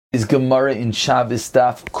Is Gemara in Shabbos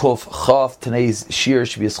Daf Kuf Chav. Today's shir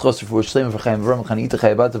should be a schosser for Shleim for Chaim V'ram Chanita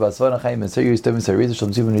Chayabata Basvana Chaim and Seir Yistem and Seir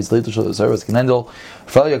Shalom Zivin Riz Later Shalom Sarvas Kinendel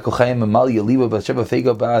Falia Kochaim Amali Yaliba Basheba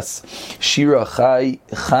Fega Bas Shira Chai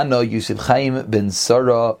Chana Yosef Chaim Ben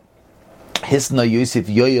Sarah Hisna Yosef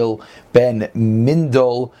Yoel Ben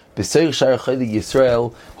Mindol B'Seir Shar Chayli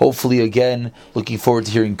Yisrael. Hopefully again, looking forward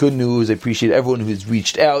to hearing good news. I appreciate everyone who's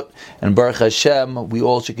reached out, and Baruch Hashem, we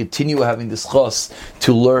all should continue having this chos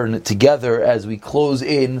to learn together as we close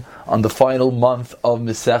in on the final month of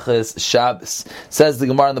Meseches Shabbos. Says the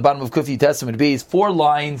Gemara on the bottom of Kufi Testament Beis, 4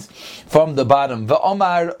 lines from the bottom.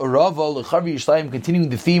 V'Omar Rava l'Chavi Yishlayim. Continuing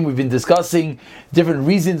the theme, we've been discussing different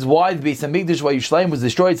reasons why the Beis Hamikdash, why Yishlayim was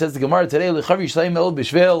destroyed. Says the Gemara today, l'Chavi Yishlayim el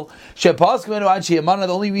b'Shvel she'paskemenu Anshe Yemana.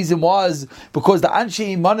 The only reason was because the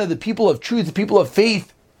Anshe Yemana, the people of truth, the people of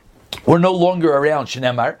faith, were no longer around.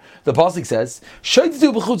 Shenemar, the pasuk says,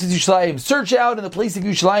 "Shaytu b'chutz Yishlayim." Search out in the place of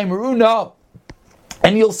Yishlayim, Runa,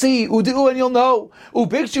 and you'll see, Udu, and you'll know,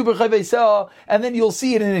 Ubikshu b'chayvesah, and then you'll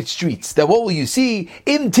see it in its streets. That what will you see?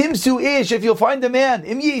 Im timsu ish, if you'll find a man,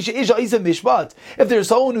 im yish ish isa mishpat, if there's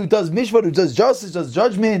someone who does mishpat, who does justice, does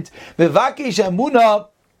judgment, vevakesh amuna,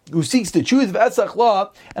 who seeks the truth,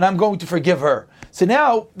 v'etzachla, and I'm going to forgive her. So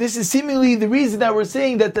now, this is seemingly the reason that we're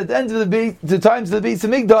saying that at the end of the times of the Beis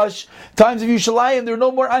Hamikdash, times of Yerushalayim, there are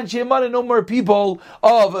no more Anshe Yemana, no more people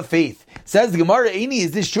of faith. Says the Gemara, Eini,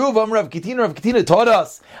 is this true? Rav Katina taught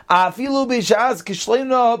us, Afilu b'shas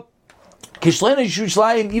kishleina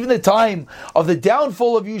Yerushalayim, even the time of the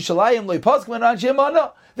downfall of Yerushalayim, lo'ipaskem and Anshe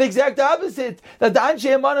Yemana. The exact opposite, that the Anshe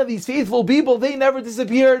Yemana, these faithful people, they never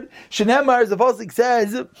disappeared. Shenemar, as the pasuk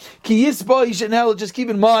says, Ki Yisba Yishanel, just keep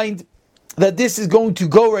in mind that this is going to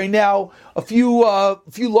go right now, a few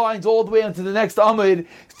lines all the way onto the next Amud,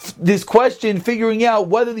 this question, figuring out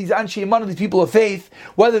whether these Anshe Yemana, these people of faith,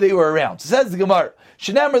 whether they were around. So says the Gemara,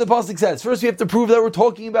 Shenemar, the pasuk says, first we have to prove that we're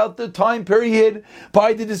talking about the time period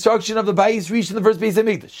by the destruction of the Bayis reached in the first Beis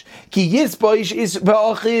Hamikdash. Ki yisbaish is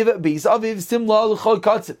ba'achiv beis aviv simla l'chol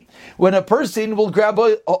katzim. When a person will grab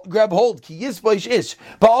hold, ki yisbaish ish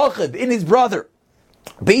ba'achiv, in his brother,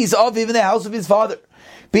 beis aviv, in the house of his father,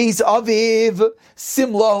 beis aviv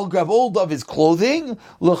simla, he'll grab hold of his clothing,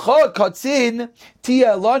 l'chol katzin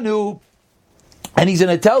tia lanu, and he's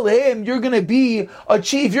going to tell him, you're going to be a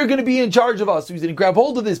chief, you're going to be in charge of us. So he's going to grab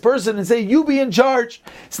hold of this person and say, you be in charge.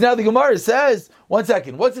 So now the Gemara says, one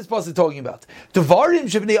second, what's this pasuk talking about? Devarim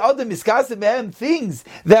shebnei adam miskasim mehem, things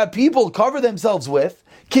that people cover themselves with,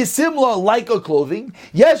 kisimla, like a clothing,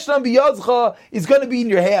 yeshnam biyadzcha, is going to be in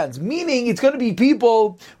your hands. Meaning, it's going to be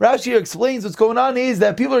people, Rashi explains what's going on is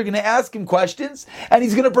that people are going to ask him questions, and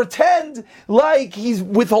he's going to pretend like he's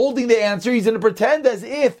withholding the answer. He's going to pretend as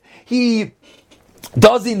if he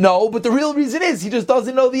doesn't know, but the real reason is he just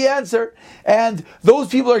doesn't know the answer, and those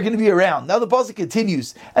people are going to be around. Now the pasuk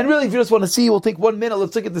continues, and really, if you just want to see, we'll take 1 minute.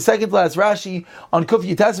 Let's look at the second last Rashi on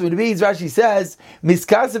Kufi Testament Beis. Rashi says,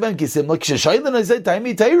 "Miskasev and kisim like sheshaylan azay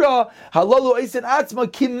taimi teira halalu eisen atzma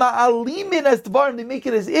kima'alimin as tvarim." They make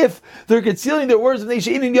it as if they're concealing their words, and they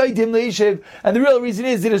sheinin yaidim leishev, and the real reason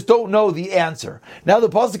is they just don't know the answer. Now the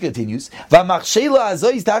pasuk continues, "V'machshela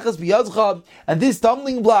azay tachas biyadcha," and this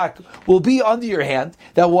stumbling block will be under your hand.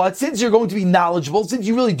 That what? Since you're going to be knowledgeable, since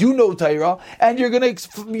you really do know Torah, and you're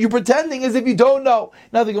pretending as if you don't know.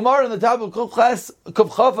 Now the Gemara on the top of Kuf Chaf,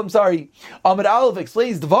 Amud Aleph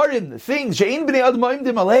explains the things she'ein b'nei adam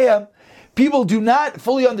ha'imdim aleihem, people do not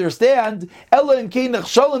fully understand. Ela im kein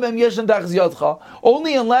nachshalom em yeshan tachas yadcha,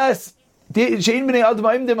 only unless she'ein b'nei adam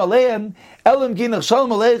ha'imdim aleihem, ela im kein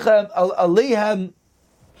nachshalom aleihem.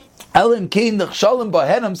 Elim Kain Nachshalim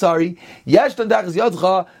Bahen, Yashtan Dachas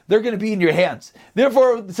Yadcha, they're going to be in your hands.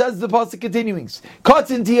 Therefore, it says the pasuk continuing,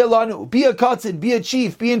 Katzin Tielanu, be a Katzin, be a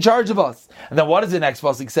chief, be in charge of us. And then what does the next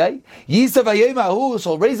pasuk say? Yisav Hayemahu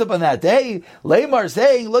shall raise up on that day, Lamar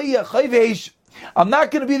saying, Lo Yachayvesh, I'm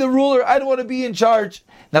not going to be the ruler, I don't want to be in charge.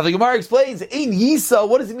 Now the Gemara explains, Ein Yisa,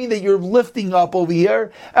 what does it mean that you're lifting up over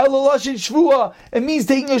here? Elalashin Shvua, it means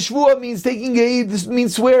taking a Shvua, this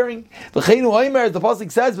means swearing. The pasuk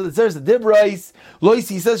says, but it says the Dibrais, Lo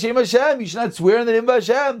Yisa Shem Hashem, you should not swear in the name of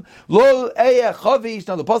Hashem. Lo Eya Chavish,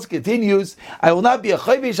 now the pasuk continues, I will not be a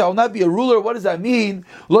Chavish, I will not be a ruler. What does that mean?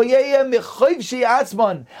 Lo Yeya Mechayv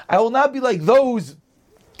She'atzman, I will not be like those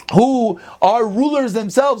who are rulers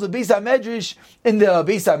themselves of Beis HaMedrash in the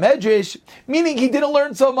Beis HaMedrash, meaning he didn't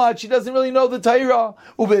learn so much, he doesn't really know the Torah.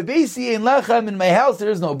 Ubebeisi ein lechem, in my house there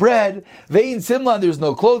is no bread. Ve'in simlan, there is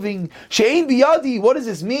no clothing. She'ein biyadi, what does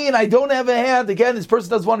this mean? I don't have a hand. Again, this person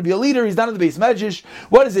doesn't want to be a leader, he's not in the Beis HaMedrash.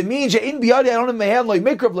 What does it mean? She'ein biyadi, I don't have my hand, like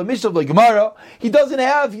mikrav, like mishnah, like gemara. He's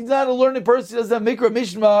not a learned person, he doesn't have mikrav,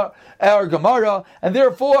 mishnah, or gemara, and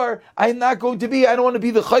therefore, I don't want to be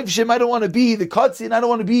the chayvshim, I don't want to be the katzin, I don't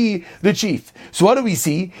want to be the chief. So what do we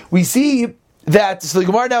see? We see that, so the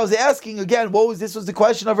Gemara now is asking again, this was the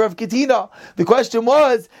question of Rav Katina. The question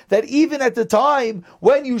was that even at the time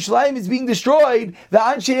when Yerushalayim is being destroyed, the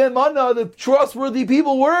Anshe Emana, the trustworthy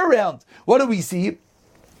people, were around. What do we see?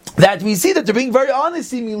 That we see that they're being very honest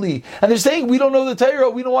seemingly, and they're saying, we don't know the Torah,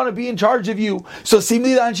 we don't want to be in charge of you. So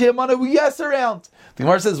seemingly the Anshe Emana were yes around. The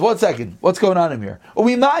Gemara says, 1 second, what's going on in here?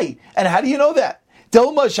 We might, and how do you know that?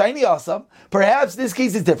 Delma shiny awesome. Perhaps this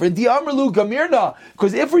case is different. The Amrulu Gamirna,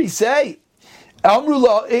 because if we say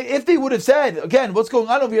Amrullah, if they would have said, again, what's going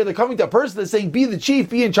on over here? They're coming to a person that's saying, be the chief,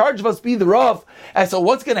 be in charge of us, be the Rav. And so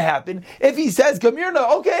what's going to happen? If he says,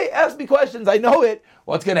 Gamirna, okay, ask me questions, I know it.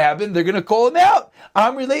 What's going to happen? They're going to call him out.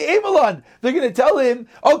 Amrullah Emalon. They're going to tell him,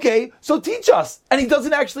 okay, so teach us. And he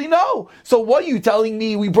doesn't actually know. So what are you telling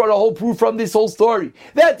me? We brought a whole proof from this whole story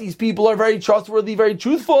that these people are very trustworthy, very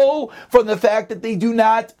truthful, from the fact that they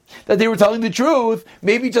were telling the truth,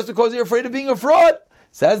 maybe just because they're afraid of being a fraud.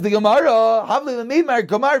 Says the Gemara,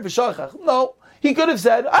 no, he could have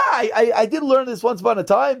said, I did learn this once upon a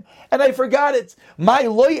time, and I forgot it. My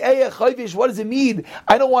loy chayvish, what does it mean?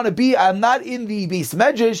 I'm not in the Beis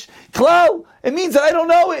Medrash. Klal, it means that I don't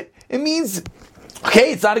know it. It means,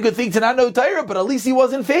 okay, it's not a good thing to not know Torah, but at least he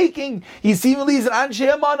wasn't faking. He seemingly is an Anshe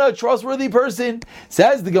Emana, a trustworthy person.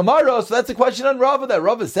 Says the Gemara, so that's a question on Rava, that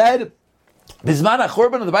Rava said, Bisman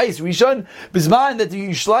HaChorban of the Bayis Rishon, Bisman that the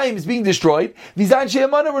Yerushalayim is being destroyed, these Anshe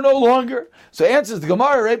Emana were no longer. So answers the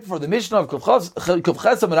Gemara right before the Mishnah of Kuf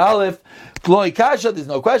Chesam and Aleph, Kloi Kasha, there's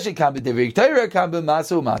no question,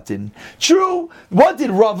 True, what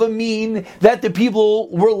did Rava mean that the people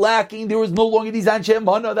were lacking? There was no longer these Anshe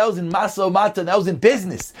Emana, that was in Maso Matan, that was in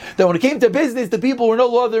business. That when it came to business, the people were no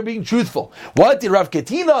longer being truthful. What did Rav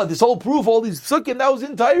Katina, this whole proof, all these psukim, that was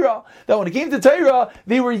in Torah. That when it came to Torah,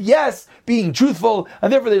 they were being truthful,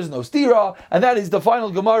 and therefore there's no stira, and that is the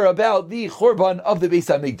final Gemara about the Chorban of the Beis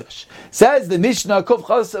HaMikdash. Says the Mishnah, Kuf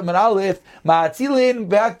Chasam and Aleph, Ma'atzilin,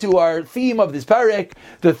 back to our theme of this parak,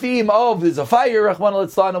 the theme of there's a fire, Rahman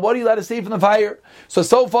al-Itzlan, and what are you allowed to save from the fire?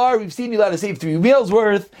 So far, we've seen you allowed to save 3 meals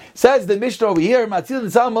worth. Says the Mishnah over here,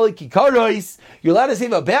 Ma'atzilin Sal Maliki Karois, you're allowed to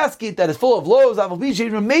save a basket that is full of loaves,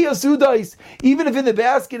 even if in the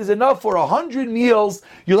basket is enough for 100 meals,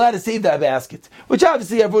 you're allowed to save that basket. Which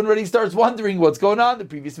obviously everyone already starts wondering what's going on. The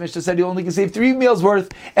previous Mishnah said you only can save 3 meals worth,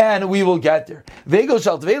 and we will get there. Vego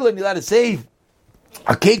Shaltvela, you're allowed to save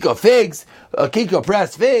a cake of figs, a cake of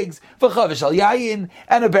pressed figs, v'chavish al yayin,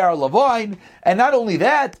 and a barrel of wine. And not only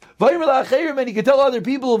that, and you can tell other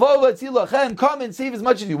people, come and save as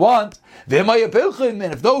much as you want. And if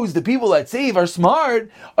the people that save are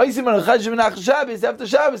smart, after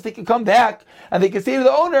Shabbos, they can come back and they can say to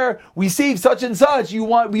the owner, we saved such and such, we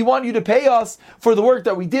want you to pay us for the work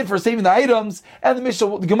that we did for saving the items. And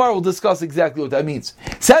the Gemara will discuss exactly what that means.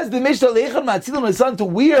 Says the Mishnah, to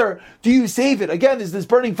where do you save it? Again, there's this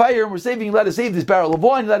burning fire and we're saving, let us save this barrel of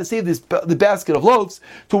wine, let us save the basket of loaves.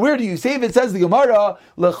 To where do you save it? Says the Gemara,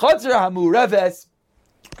 Lechatzer hamureves,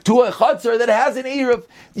 to a chatzar that has an Erev.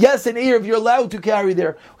 Yes, an Erev you're allowed to carry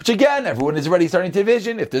there. Which again, everyone is already starting to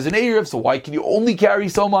envision, if there's an Erev, so why can you only carry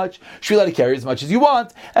so much? Should you let it carry as much as you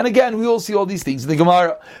want? And again, we will see all these things in the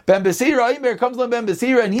Gemara. Ben Besira, Imer comes on Ben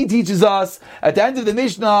Besira, and he teaches us, at the end of the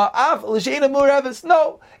Mishnah, Af l'sheina mureves.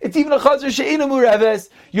 No, it's even a chatzar sheina mureves,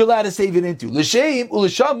 you're allowed to save it into. L'sheim,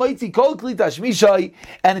 u'l'sham maitzi kol kli tashmishai,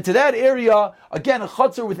 and into that area, again, a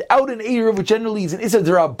chatzar without an Erev, which generally is an Issa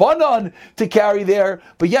D'Rabbanan to carry there,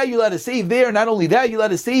 but yeah, you let us save there. Not only that, you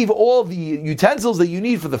let us save all the utensils that you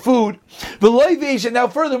need for the food. And now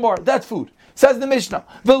furthermore, that's food. Says the Mishnah.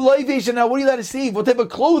 Now what do you let us save? What type of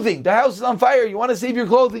clothing? The house is on fire. You want to save your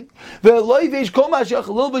clothing. You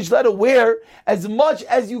let it wear as much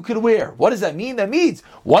as you could wear. What does that mean? That means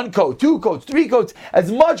 1 coat, 2 coats, 3 coats,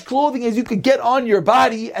 as much clothing as you could get on your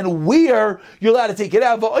body and wear, you're allowed to take it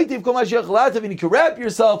out. And you can wrap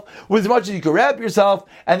yourself with as much as you can wrap yourself,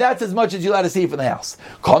 and that's as much as you're allowed to save from the house.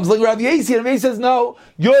 Comes like Rav Yasi, and Rav says no.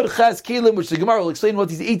 Yod Ches Kelim, which the Gemara will explain what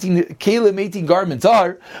these 18 Kelim, 18 garments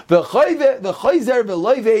are. The Chayzer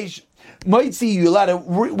v'loivesh might see you allowed to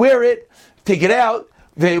wear it, take it out.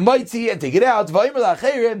 They might see and take it out.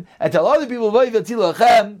 And tell other people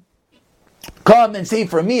come and save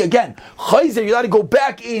for me again. Chayzer, you let to go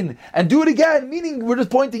back in and do it again. Meaning, we're just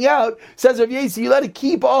pointing out, says Rav Yesi, you let to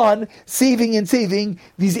keep on saving and saving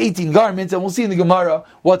these 18 garments, and we'll see in the Gemara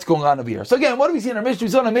what's going on over here. So again, what do we see in our Mishnah?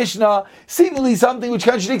 We saw in a Mishnah seemingly something which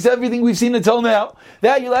contradicts everything we've seen until now.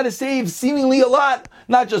 That you let to save seemingly a lot,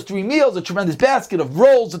 not just 3 meals, a tremendous basket of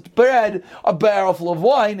rolls of bread, a barrel full of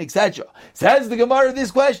wine, etc. Says the Gemara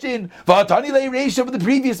this question. V'atani le Reisha, but the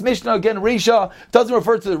previous Mishnah, again, Reisha doesn't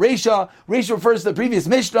refer to the Reisha. Reisha refers to the previous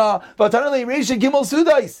Mishnah. V'atani le Reisha gimel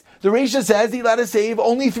sudais. The Reisha says he let us save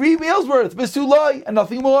only 3 meals worth, b'sulai, and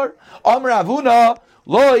nothing more. Amar Avuna,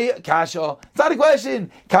 Loi kasha. It's not a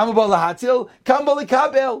question. Kamabal lahatil, kamabal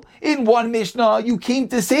lekabel. In one Mishnah, you came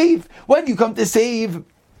to save. When you come to save,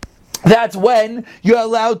 that's when you're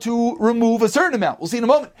allowed to remove a certain amount. We'll see in a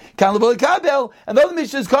moment. And the other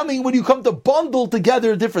Mishnah is coming when you come to bundle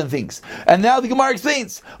together different things. And now the Gemara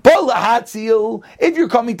explains, if you're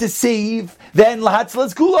coming to save, then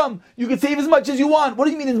lahatzil kulam. You can save as much as you want. What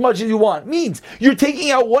do you mean as much as you want? Means you're taking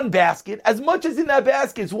out one basket, as much as in that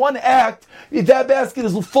basket. It's one act. If that basket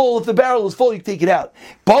is full, if the barrel is full, you take it out.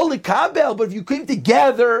 But if you came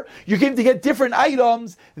together, you came to get different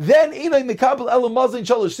items, then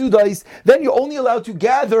then you're only allowed to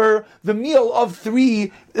gather the meal of 3,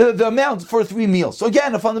 the amount for 3 meals. So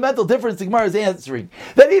again, a fundamental difference the Gemara is answering.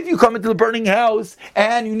 That if you come into the burning house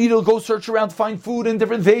and you need to go search around to find food and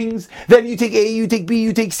different things, then you take A, you take B,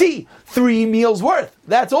 you take C. 3 meals worth.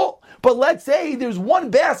 That's all. But let's say there's one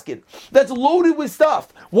basket that's loaded with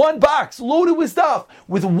stuff, one box loaded with stuff,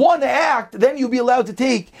 with one act, then you'll be allowed to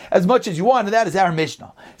take as much as you want, and that is our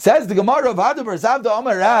Mishnah. Says the Gemara of Ada bar Zavda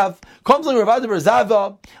Amar Rav, comes like Rav Ada bar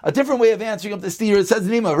Zavda, a different way of answering up the steer. It says the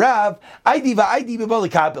name of Rav, Aidi va'aidi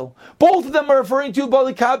b'balikabel. Both of them are referring to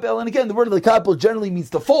balikabel, and again, the word balikabel generally means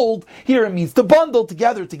to fold. Here it means to bundle, to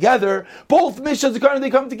gather together. Both Mishnahs they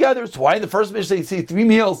come together. So why in the first Mishnah they say 3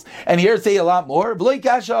 meals, and here say a lot more? B'loi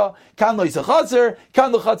kasha. If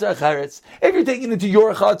you're taking it to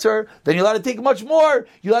your chatzar, then you're allowed to take much more.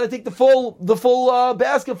 You're allowed to take the full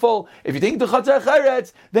basket full. If you're taking the chatzar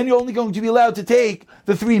charetz, then you're only going to be allowed to take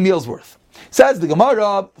the 3 meals worth. Says the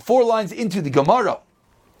Gemara, 4 lines into the Gemara,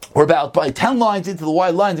 or about probably 10 lines into the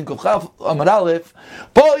wide lines in Kufchaf Amar Aleph.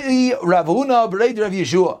 Boi Ravuna Bereid Rav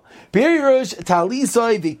Yeshua. Perirush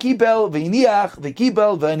Talisoi V'kibel V'iniach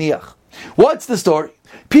V'kibel V'aniach. What's the story?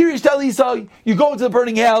 Pirish Talisoi, you go into the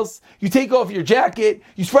burning house, you take off your jacket,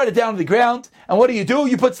 you spread it down to the ground, and what do?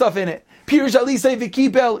 You put stuff in it. Pirish Talisoi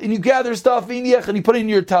V'kibel, and you gather stuff, V'iniach, and you put it in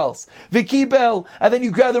your towels. V'kibel, and then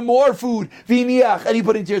you gather more food, V'iniach, and you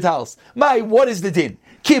put it into your towels. What is the din?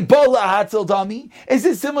 Is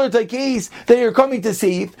this similar to a case that you're coming to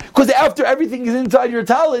save? Because after everything is inside your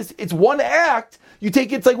talis, it's one act. You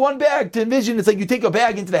take it's like one bag. To envision, it's like you take a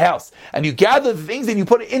bag into the house and you gather the things and you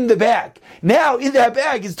put it in the bag. Now in that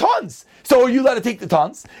bag is tons. So are you allowed to take the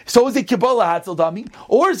tons? So is it Kibbola Hatzel Dami?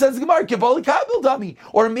 Or says Gemara, Kibbola Kabel Dami?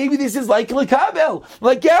 Or maybe this is like Lekabel,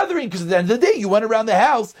 like gathering, because at the end of the day, you went around the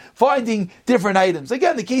house finding different items.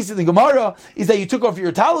 Again, the case in the Gemara is that you took off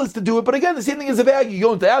your talis to do it, but again, the same thing as a bag. You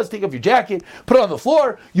go into the house, take off your jacket, put it on the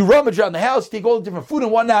floor, you rummage around the house, take all the different food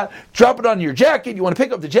and whatnot, drop it on your jacket, you want to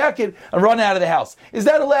pick up the jacket and run out of the house. Is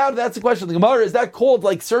that allowed? That's the question of the Gemara. Is that called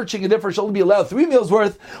like searching and therefore shall only be allowed 3 meals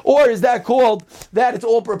worth? Or is that called that it's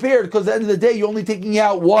all prepared because at the end of the day you're only taking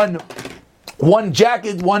out one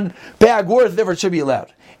jacket, one bag worth, therefore it should be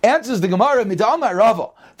allowed? Answers the Gemara, Midama Rava,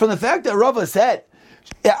 from the fact that Rava said,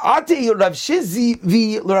 Rav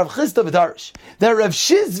Shizvi Rav Chisda v'darish, that Rav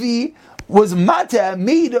Shizvi was mata,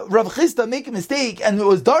 made Rav Chisda make a mistake, and it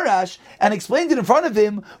was darash, and explained it in front of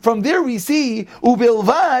him. From there we see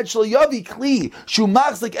ubilvad shel yavi kli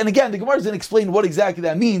shumachzik, and again the Gemara doesn't explain what exactly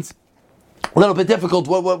that means. A little bit difficult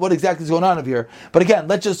what exactly is going on over here. But again,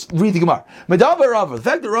 let's just read the Gemara. Medava Rava, the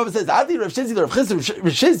fact that Rava says, Adi Rav Shizvi, Rav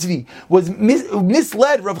Shizvi was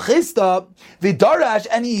misled Rav Chisda, the Darash,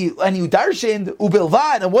 and he darshaned,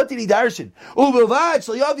 Ubilvad, and what did he darshan? Ubilvad,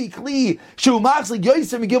 Shalayavi Kli, Shumachs,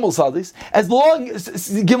 Yoysim, Gimel Sadis, as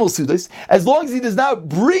long as he does not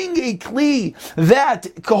bring a Kli that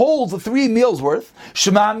holds 3 meals worth,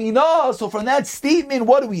 Shemamina, so from that statement,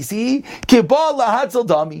 what do we see? Kibal Lahatzel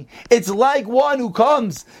Dami. It's like one who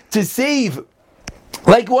comes to save,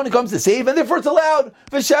 and therefore it's allowed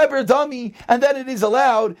v'shaber dami, and then it is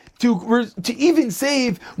allowed to even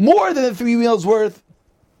save more than the 3 meals worth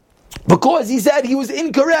Because he said he was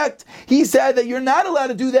incorrect. He said that you're not allowed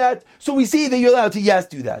to do that, so we see that you're allowed to yes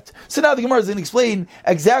do that. So now the Gemara is going to explain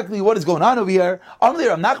exactly what is going on over here. What was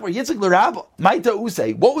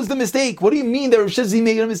the mistake? What do you mean that Rav Shizzi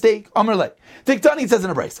made a mistake? Tiktani says in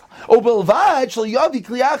a brisa.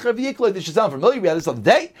 This should sound familiar. We had this on the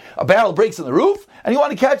day. A barrel breaks in the roof, and you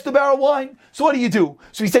want to catch the barrel of wine. So what do?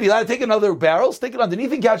 So he said you're allowed to take another barrel, stick it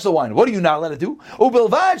underneath, and catch the wine. What are you not allowed to do? You're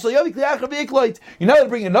not allowed to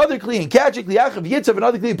bring another kli and catch it.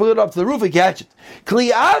 Another kli, put it up to the roof and catch it.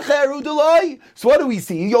 So what do we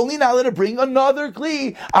see? You're only not allowed to bring another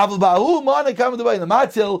kli.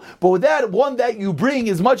 But with that one that you bring,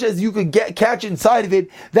 as much as you could catch inside of it,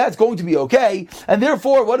 that's going to be okay. And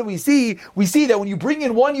therefore, what do we see? We see that when you bring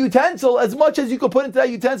in one utensil, as much as you could put into that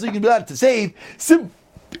utensil, you can be allowed to save.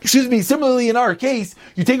 Similarly, in our case,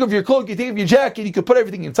 you take off your cloak, you take off your jacket, you could put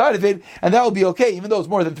everything inside of it, and that will be okay, even though it's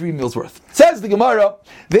more than 3 meals worth. Says the Gemara,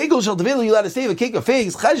 you're allowed to save a cake of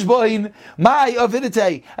figs, cheshboin, mai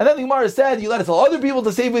avidite. And then the Gemara said, you let us tell other people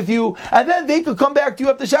to save with you, and then they could come back to you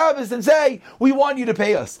after Shabbos and say, we want you to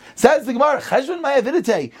pay us. Says the Gemara, cheshboin, mai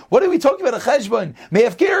avidite. What are we talking about, a cheshboin?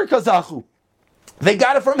 Me'afker kazachu. They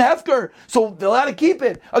got it from Hefker, so they're allowed to keep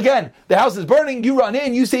it. Again, the house is burning, you run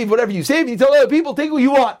in, you save whatever you save, and you tell other people, take what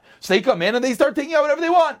you want. So they come in and they start taking out whatever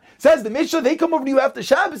they want. Says the Mishnah, they come over to you after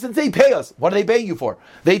Shabbos and say, pay us. What are they paying you for?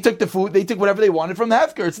 They took the food, they took whatever they wanted from the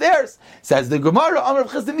Hefker, it's theirs. Says the Gemara, no,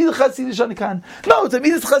 it's a midas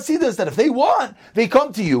chasidus, that if they want, they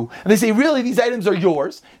come to you, and they say, really, these items are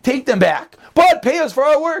yours, take them back, but pay us for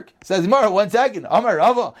our work. Says the Gemara, 1 second, Amar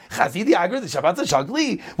Rava, chasidi agar the Shabbat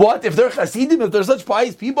shagli. What, if they're chasidim, if they're such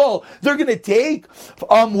pious people, they're going to take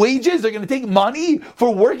wages, they're going to take money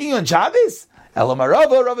for working on Shabbos?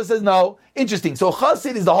 Rava says no. Interesting. So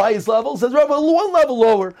Chassid is the highest level. Says Rava, one level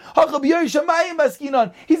lower. He's a Yeri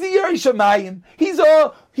Shamayim.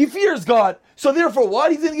 He fears God. So therefore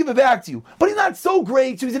what? He's going to give it back to you. But he's not so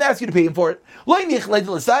great, so he's going to ask you to pay him for it.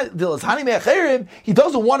 He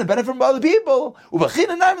doesn't want to benefit from other people. But he's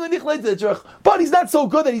not so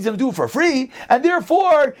good that he's going to do it for free. And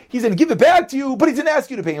therefore, he's going to give it back to you, but he's going to ask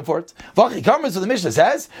you to pay him for it. So the Mishnah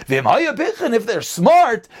says, if they're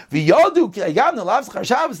smart, they know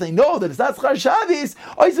that it's not Schar Shabbos,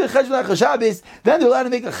 then they're allowed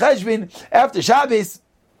to make a cheshbon after Shabbos.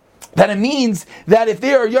 That it means that if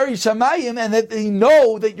they are Yari Shamayim and that they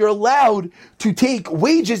know that you're allowed to take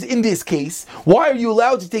wages in this case, why are you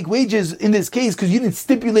allowed to take wages in this case? Because you didn't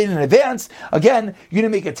stipulate in advance. Again, you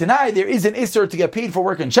didn't make it tonight. There is an Isser to get paid for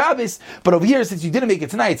work on Shabbos, but over here, since you didn't make it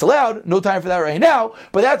tonight, it's allowed. No time for that right now.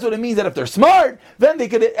 But that's what it means, that if they're smart, then they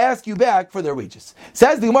could ask you back for their wages.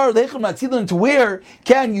 Says the Gemara, to where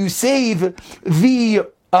can you save the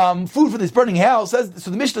food for this burning house? So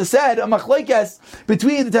the Mishnah said a machlekes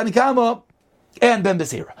between the Tanakama and Ben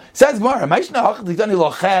Beseira. Says Gemara, in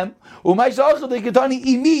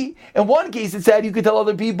one case it said you could tell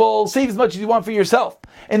other people, save as much as you want for yourself.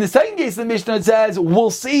 In the second case the Mishnah it says, we'll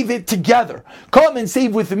save it together. Come and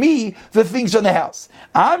save with me the things from the house.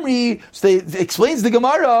 Amri, so it explains the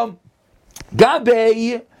Gemara,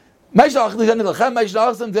 Gabe, in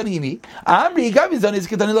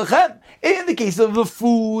the case of the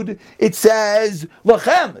food, it says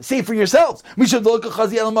lachem, save for yourselves. What's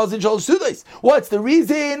the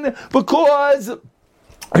reason? Because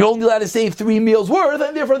you're only allowed to save 3 meals worth,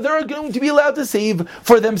 and therefore they're going to be allowed to save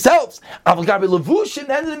for themselves. And then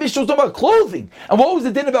the Mishnah was talking about clothing. And what was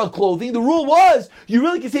the din about clothing? The rule was, you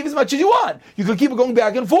really can save as much as you want. You can keep it going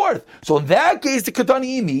back and forth. So in that case, the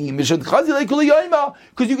Katani because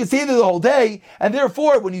you can save it the whole day, and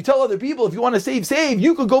therefore, when you tell other people, if you want to save,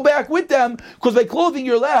 you could go back with them, because by clothing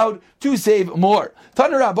you're allowed to save more.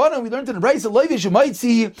 Tana Rabbana, we learned in the Brisa, Leivish, you might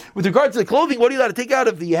see, with regard to the clothing, what are you allowed to take out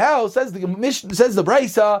of the house? Says the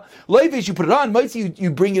Brisa, Leivish, you put it on, might see you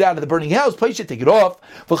bring it out of the burning house, place it, take it off.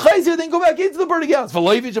 For Chayzer, then go back into the burning house. For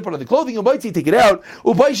Leivish, you put on the clothing, you might see take it out,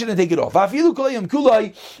 Ubaysh and take it off.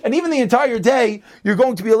 And even the entire day, you're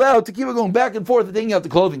going to be allowed to keep it going back and forth and taking out the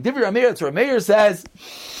clothing. Divir Rameir, so Rameir says,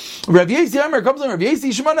 Rav Yesi Amar comes on Rav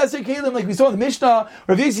Yesi Shema Naser Kalim, like we saw in the Mishnah.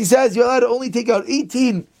 Rav Yesi says you're allowed to only take out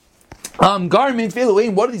 18 garments.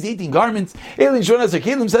 What are these 18 garments? Elin Shema Naser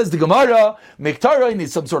Kalim says the Gemara Mektarain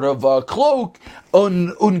is some sort of cloak.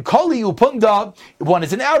 Unkali upunda, one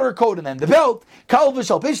is an outer coat, and then the belt.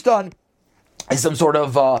 Kalvish al Pishtan is some sort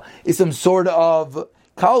of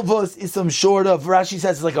Kalvos is some sort of, Rashi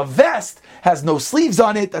says, it's like a vest, has no sleeves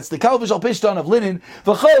on it. That's the Kalvish al Pishtan of linen.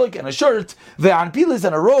 V'cholik, and a shirt. Ve'an pilis,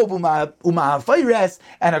 and a robe. Uma'afayres,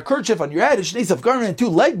 and a kerchief on your head. Ushnei saf garment, and 2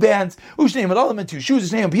 leg bands. Ushnei madalim, and 2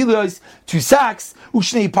 shoes. Ushnei pilis, 2 sacks.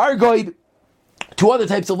 Ushnei pargoid, two other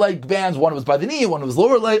types of leg bands. One was by the knee, one was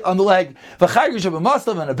lower leg on the leg. V'chayrish of a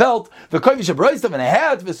mustav and a belt, v'kovish of roistav and a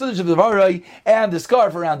hat, v'sudish of the varai, and the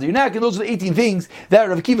scarf around your neck. And those are the 18 things that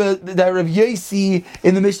Rav Yosi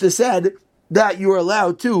in the Mishnah said that you are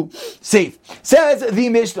allowed to save. Says the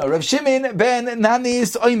Mishnah, Rav Shimon ben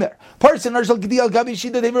Nanis Oimer, person Arshal Gedi al Gabi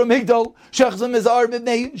Shida Devra Migdal, Shachzim Mizar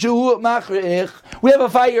Bibnei Shu Machrich. We have a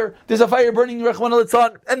fire. There's a fire burning in Rechman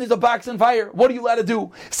al-Tzan, and there's a box on fire. What are you allowed to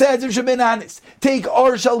do? Says Rav Shimon Nanis, take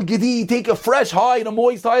Arshal Gedi, take a fresh hide, a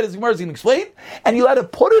moist hide, as Gemara is going to explain, and you're allowed to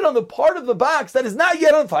put it on the part of the box that is not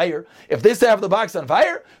yet on fire. If this half of the box is on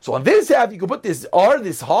fire, so on this half you can put this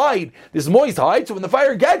hide, this moist hide, so when the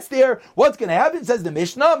fire gets there, what's going to happen? Says the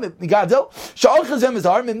Mishnah, it's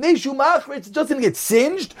just going to get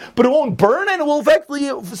singed, but it won't burn, and it will effectively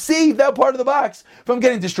save that part of the box from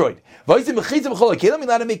getting destroyed. You're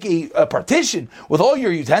allowed to make a partition with all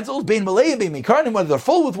your utensils, whether they're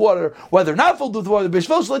full with water, whether they're not filled with water,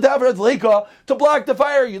 to block the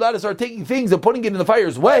fire. You're allowed to start taking things and putting it in the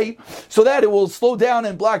fire's way so that it will slow down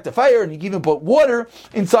and block the fire, and you can even put water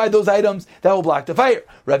inside those items that will block the fire.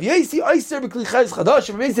 Rav Yosi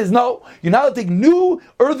says, no, you're not allowed to take new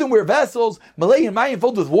earthenware vessels, malay and mayim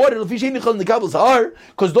filled with water,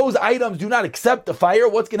 because those items do not accept the fire.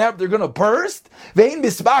 What's going to happen? They're going to burst. They're going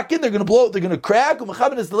to blow, they're going to crack, and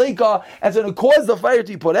it's going to cause the fire to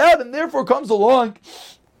be put out, and therefore comes along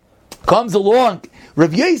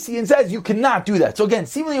Rav Yosi and says you cannot do that. So again,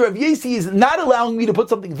 seemingly Rav Yosi is not allowing me to put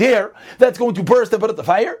something there that's going to burst and put out the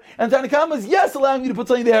fire, and Tanna Kama is yes allowing me to put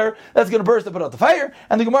something there that's going to burst and put out the fire.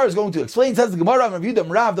 And the Gemara is going to explain. Says the Gemara on Rav Yudah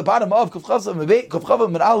Merav, the bottom of Kuf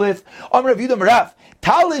Chavav Min Aleph, on Rav Yudah Merav.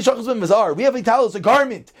 Talis shachas ben mazar. We have a talis, a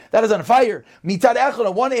garment that is on fire. Mitad echad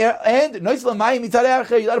on one end, noisel mayim mitad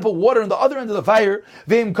echad. You got to put water on the other end of the fire.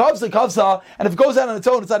 V'im kavsa, and if it goes out on its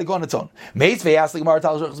own, it's not to go on its own. Meis ve'as the Gemara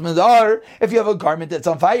talis shachas ben mazar. If you have a garment that's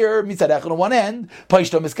on fire, mitad echad on one end,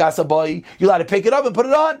 paishta miskasa boy. You allowed to pick it up and put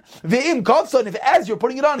it on. V'im kavsa, and if as you're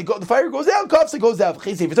putting it on, the fire goes out, kavsa goes out.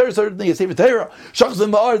 Certainly a sefer Torah shachas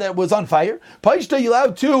ben mazar that was on fire. Paishta, you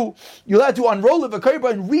allowed to unroll it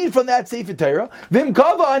and read from that sefer Torah. V'im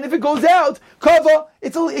kava, and if it goes out, kava,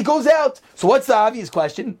 it goes out. So what's the obvious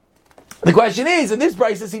question? The question is, in this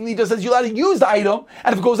price, it seemingly just says you're allowed to use the item,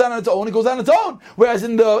 and if it goes out on its own, it goes out on its own. Whereas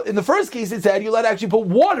in the first case, it said you're allowed to actually put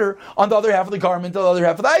water on the other half of the garment, the other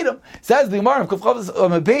half of the item. It says the Gemara of Kufchavas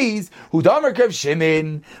Beis, who Damar Kev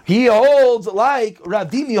Shimon, he holds like Rav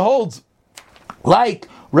Dimi holds like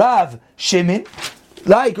Rav Shimon.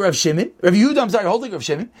 Like Rav Shimon, Rav Yehuda, I'm sorry, holding Rav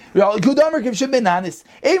Shimon. Kudamer Rav Shimon Nanis.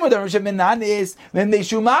 Rav Shimon Nanis.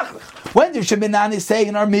 When does Shimon Nanis say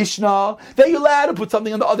in our Mishnah that you're allowed to put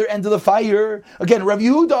something on the other end of the fire? Again, Rav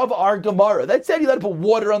Yehuda of our Gemara that said you're allowed to put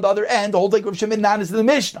water on the other end. Hold like Rav Shimon Nanis in the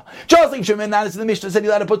Mishnah. Just like Shimon Nanis in the Mishnah said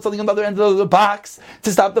you're allowed to put something on the other end of the box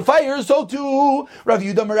to stop the fire. So too, Rav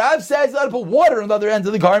Yehuda Merav says you're allowed to put water on the other end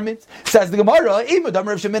of the garment. Says the Gemara,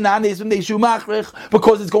 Rav Shimon Nanis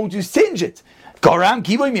because it's going to singe it. Garam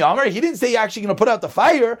Kiboy Miamar, he didn't say you're actually going to put out the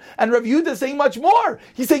fire, and Rav Yehuda is saying much more.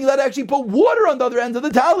 He's saying that actually put water on the other end of the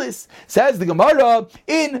talis. Says the Gemara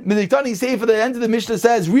in Midiktani Sefer, the end of the Mishnah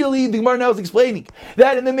says, really, the Gemara now is explaining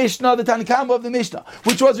that in the Mishnah, the Tanna Kama of the Mishnah,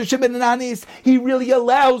 which was Rav Shimon and Anis, he really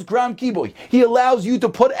allows Garam Kiboy. He allows you to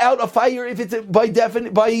put out a fire if it's by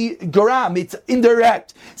Garam, it's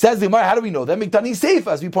indirect. Says the Gemara, how do we know that? Midiktani Sefer,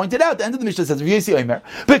 as we pointed out, the end of the Mishnah says, Rav Yosi Omer,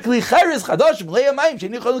 Bekli Cheres Chadash Mleya Mayim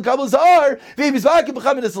Shenichol Kabel Zahar. Rav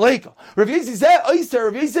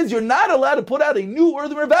Yosi says you're not allowed to put out a new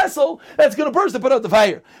earthenware vessel that's going to burst and put out the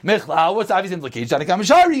fire. What's the obvious implication? Tanna Kama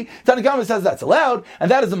Shari. Tanna Kama says that's allowed, and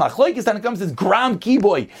that is the machlokes. Tanna Kama says Gram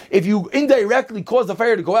Kiboy. If you indirectly cause the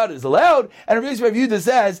fire to go out, it is allowed, and Rav Yehuda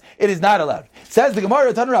says it is not allowed. Says the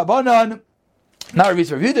Gemara, Tanna Rabbanan. Not Rav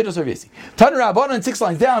Yehuda, just Rav Yosi. Tanna Rabbanan, 6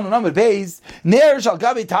 lines down on Amud Beis. Ner shal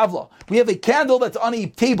gabe tavla. We have a candle that's on a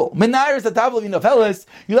table. Menayer is the tavla of Inofelis.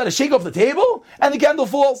 You let it shake off the table, and the candle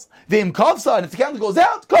falls. V'im kavsa, and if the candle goes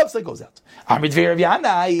out, kavsa goes out. Amid ve'Rav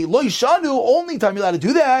Yanai lo yishanu. Only time you're allowed to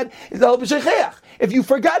do that is al b'sheicheach. If you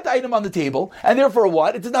forgot the item on the table, and therefore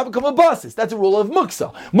what? It does not become a basis. That's a rule of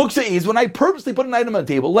muksa. Muksa is when I purposely put an item on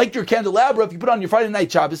the table, like your candelabra, if you put on your Friday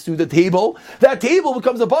night Shabbos to the table, that table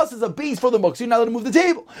becomes a basis, a base for the muksa. You're not allowed to move the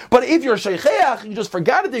table. But if you're sheicheach, you just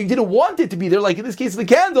forgot it there, you didn't want it to be there, like in this case of the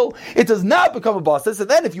candle, it does not become a basis. And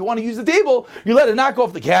then if you want to use the table, you let it knock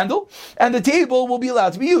off the candle, and the table will be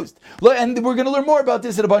allowed to be used. And we're going to learn more about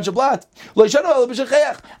this in a bunch of blats. But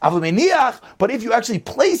if you actually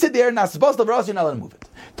place it there, you're not allowed to move it.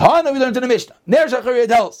 Tana, we learned in the Mishnah.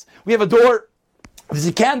 We have a door. There's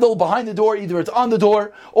a candle behind the door, either it's on the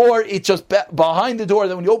door or it's just behind the door,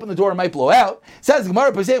 that when you open the door it might blow out. It says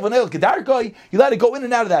Gemara, you let it go in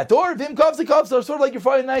and out of that door. Vim cups the cups are sort of like your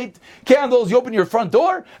Friday night candles. You open your front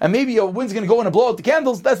door and maybe a wind's going to go in and blow out the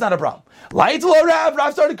candles. That's not a problem. Lights low,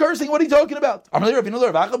 Rav started cursing. What are you talking about?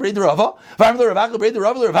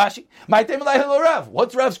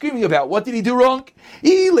 What's Rav screaming about? What did he do wrong?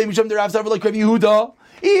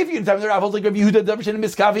 If you tell me the Rav holds like Rabbi Yehuda, Darshan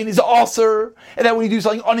Miskavin is aser, and that when you do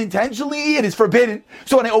something unintentionally, it is forbidden.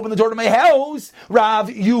 So when I open the door to my house, Rav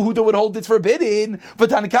Yehuda would hold it's forbidden.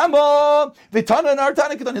 V'tanakama, v'tana nar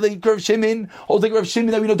tanakatani, like Rav Shimon holds like Rav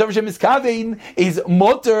Shimon that we know Darshan Miskavin is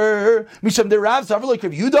mutter. Misham the Rav Savar like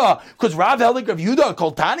Rav Yehuda, because Rav held like Rav Yehuda,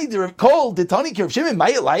 called Tani, called the Tani Rav Shimon,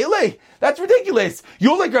 Mayel. That's ridiculous.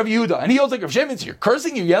 You like Rav Yehuda, and he holds like Rav Shimon. So you're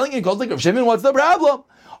cursing, you're yelling, and calls like Rav Shimon. What's the problem?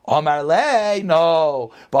 Amar lei,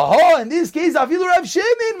 no. But in this case, I feel Rav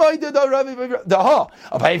Shimon might do Rav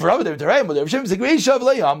Shimon.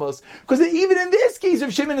 Because even in this case,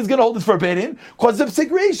 Rav Shimon is going to hold it forbidden because of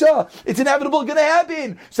Sigresha. It's inevitable going to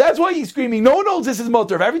happen. So that's why he's screaming. No one knows this is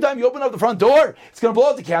mutter. Every time you open up the front door, it's going to blow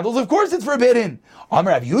out the candles. Of course, it's forbidden.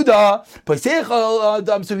 Amar Rav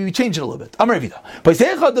Yehuda. So we change it a little bit. Amar Rav Yehuda.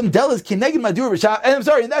 And I'm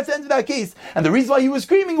sorry, and that's the end of that case. And the reason why he was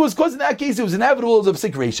screaming was because in that case it was inevitable of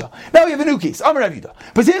Sigresha. Now we have a new case. Amar Rav Yehuda.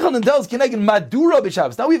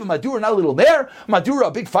 Now we have a madura, not a little mare. Madura,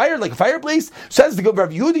 a big fire, like a fireplace. Says the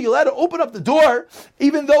Rav Yehuda, you're allowed to open up the door,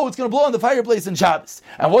 even though it's going to blow on the fireplace in Shabbos.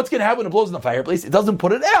 And what's going to happen when it blows on the fireplace? It doesn't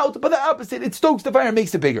put it out, but the opposite. It stokes the fire and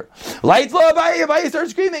makes it bigger. Lights low, Abaye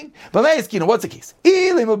starts screaming. But what's the case?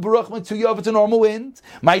 If it's a normal wind,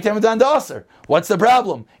 what's the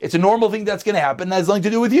problem? It's a normal thing that's going to happen. That has nothing to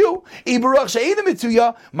do with you.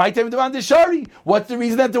 What's the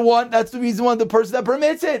reason that the one? That's the reason why the person that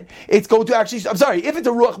permits it. It's going to actually. I'm sorry. If it's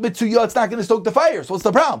a ruach mitzuya, it's not going to stoke the fire. So what's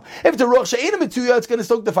the problem? If it's a ruach she'ena mitzuya, it's going to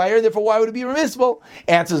stoke the fire. Therefore, why would it be permissible?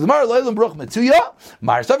 Answers the Mar loylam ruach mitzuya.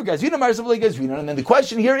 Mar savar gazvina, mar savar gazvina. And then the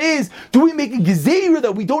question here is: do we make a gezeira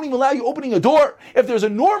that we don't even allow you opening a door if there's a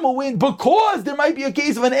normal wind, because there might be a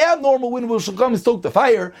case of an abnormal wind which will come and stoke the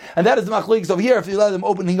fire, and that is the machlokes over here if you allow them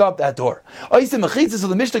opening up that door. So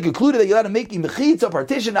the Mishnah concluded that you allow to make a mechitza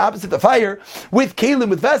partition opposite the fire with kalim,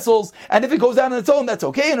 with vessels, and if it goes down on its own, that's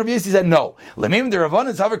okay. And Rabbi Yossi said no. Like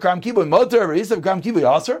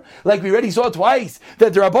we already saw twice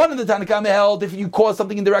that the Rabbanan the Tanakh held if you cause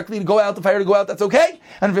something indirectly to go out, the fire to go out, that's okay.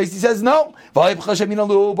 And Rabbi Yossi says no. But we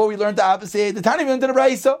learned the opposite. The Tani learned the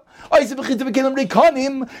Braisa. You're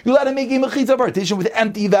allowed to make a mechitza partition with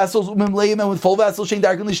empty vessels and with full vessels.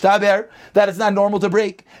 That is not normal to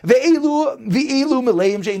break.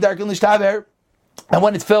 And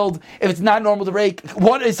when it's filled, if it's not normal to break,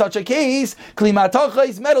 what is such a case?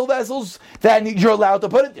 Klimatachais, metal vessels, then you're allowed to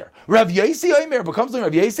put it there. Rav Yossi Omer becomes like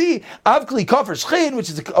Rav Yossi. Avkli kafar shchin, which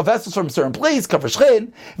is a vessel from a certain place, kafar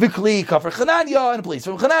shchin. Vikli kafar chananya, and a place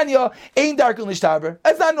from chananya. Ein darkun lishtaber.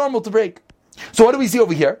 That's not normal to break. So what do we see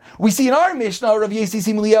over here? We see in our Mishnah, Rav Yossi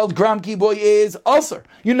seemingly held Gram Kiboy is ulcer.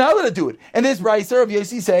 You're not allowed to do it. And this Brisa, Rav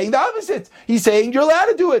Yossi saying the opposite. He's saying you're allowed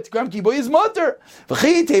to do it. Gram Kiboy is mutter.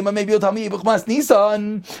 Maybe you'll tell me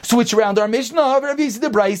Nisan. Switch around our Mishnah. Rav Yossi the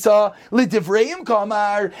Brisa, Lidivreim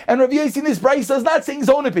Kamar. And Rav Yossi in this Brisa is not saying his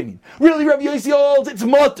own opinion. Really, Rav Yossi holds it's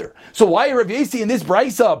mutter. So why Rav Yossi in this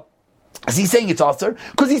Brisa is he saying it's aser?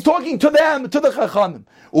 Because he's talking to them, to the Chachamim.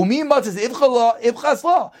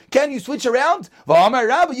 Can you switch around?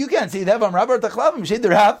 You can't say that.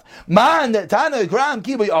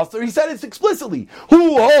 He said it explicitly.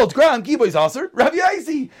 Who holds Gram Kiboy is aser? Rav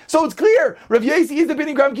Yossi. So it's clear. Rav Yossi is the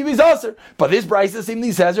opinion Gram Kiboy is aser. But this Brisa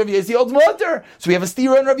seemingly says Rav Yossi holds mutter. So we have a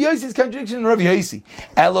stira in Rav Yossi's contradiction in Rav Yossi.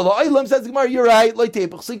 Says the Gemara, you're right. So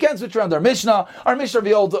you can't switch around our Mishnah. Our Mishnah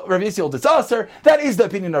Rav Yossi holds it's aser. That is the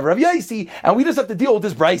opinion of Rav Yossi. And we just have to deal with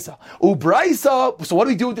this Brisa. So what do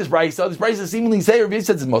we do with this Brisa? This Brisa seemingly say Rav Yossi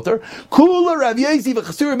says it's mutter. Kula Rav Yossi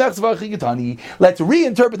v'chasur mechzav v'chigitani. Let's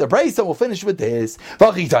reinterpret the Brisa. We'll finish with this.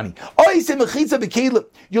 V'chigitani. Oisem mechitza b'kelim.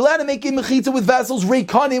 You're allowed to make a mechitza with vessels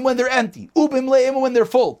reikanim when they're empty. Ubim leim when they're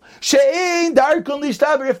full. She'ein darkon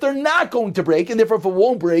lishtaber. If they're not going to break, and therefore if it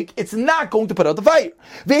won't break, it's not going to put out the fire.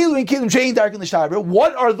 Ve'elu in kelim she'ein darkon lishtaber.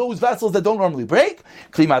 What are those vessels that don't normally break?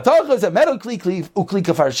 Kli matachas, a metal kli ukli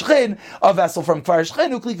kafar shchin. bidin, a vessel from Kfar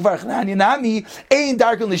Shchenu, Kli Kfar Chananya Nami, Ein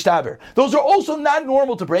Darkun Lishtaber. Those are also not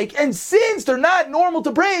normal to break, and since they're not normal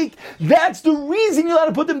to break, that's the reason you're allowed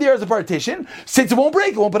to put them there as a partition. Since it won't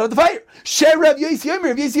break, it won't put out the fire.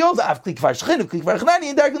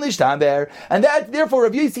 And that, therefore,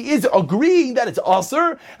 Rav Yossi is agreeing that it's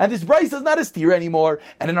Aser, and this Bryce is not a steer anymore.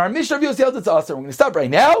 And in our Mishnah, Rav Yossi held it's Aser. We're going to stop right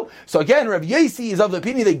now. So again, Rav Yossi is of the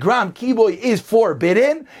opinion that Gram Kiboy is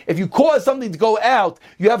forbidden. If you cause something to go out,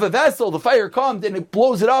 you have a vessel, the fire comes and it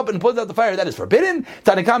blows it up and puts out the fire, that is forbidden.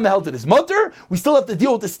 Tanakama held it is mutter. We still have to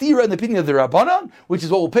deal with the stira and the opinion of the Rabbanan, which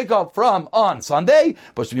is what we'll pick up from on Sunday.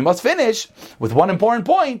 But we must finish with one important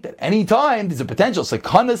point, that any time there's a potential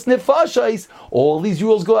sekanas nefashais, all these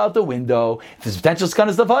rules go out the window. If there's potential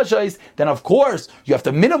sekanas nefashais, then of course you have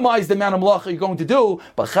to minimize the amount of malacha you're going to do.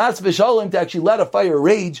 But chas v'shalom, to actually let a fire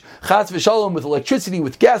rage, chas v'shalom with electricity,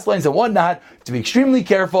 with gas lines and whatnot, to be extremely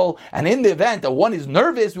careful. And in the event that one is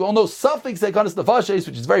nervous, we all know suffix sekanas nefashais,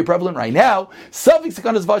 which is very prevalent right now. Suffix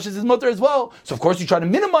sekanas nefashais is mutter as well. So of course you try to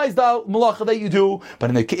minimize the malacha that you do, but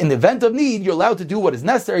in the event of need, you're allowed to do what is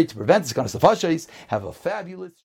necessary to prevent sekanas nefashais. Have a fabulous